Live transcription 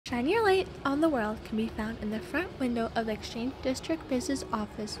Shine your light on the world can be found in the front window of the Exchange District Business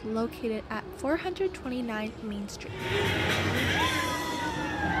Office located at 429 Main Street.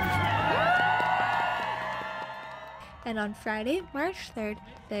 And on Friday, March 3rd,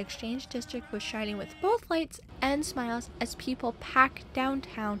 the Exchange District was shining with both lights and smiles as people packed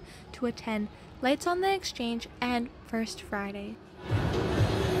downtown to attend Lights on the Exchange and First Friday.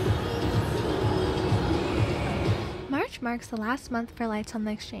 March marks the last month for Lights on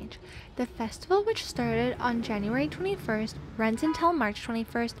the Exchange. The festival, which started on January 21st, runs until March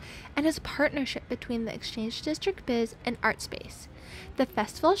 21st and is a partnership between the Exchange District Biz and Artspace. The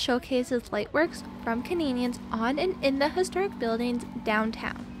festival showcases lightworks from Canadians on and in the historic buildings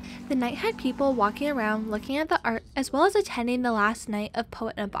downtown. The night had people walking around looking at the art as well as attending the last night of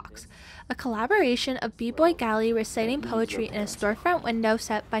Poet in a Box, a collaboration of B-Boy Galley reciting poetry in a storefront window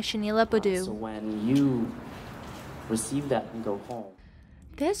set by Shanila Boudou. So when you receive that and go home.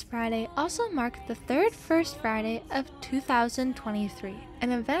 This Friday also marked the third First Friday of 2023,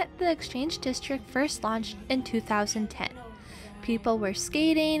 an event the Exchange District first launched in 2010. People were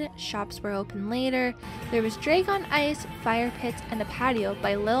skating, shops were open later, there was drag on ice, fire pits, and a patio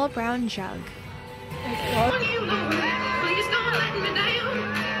by Lil Brown Jug.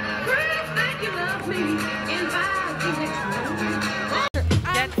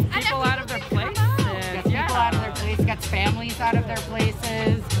 Gets people out of their place. Gets families out of their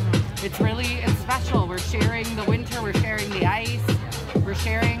places. It's special. We're sharing the winter, we're sharing the ice, we're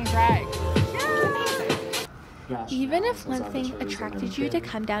sharing drag. Even if one thing attracted you to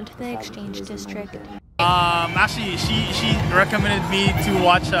come down to the Exchange District. Actually, she recommended me to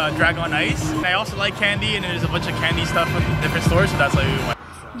watch Drag on Ice. I also like candy, and there's a bunch of candy stuff in different stores, so that's why we went.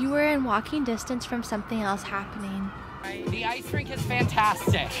 You were in walking distance from something else happening. The ice rink is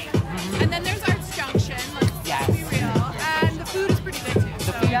fantastic. And then there's Arts Junction, let's be real. And the food is pretty good too.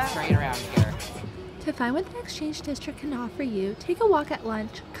 The food's great around here. To find what the Exchange District can offer you, take a walk at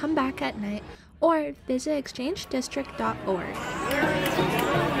lunch, come back at night, or visit exchangedistrict.org.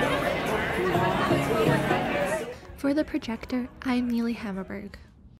 For The Projector, I'm Neely Hammerberg.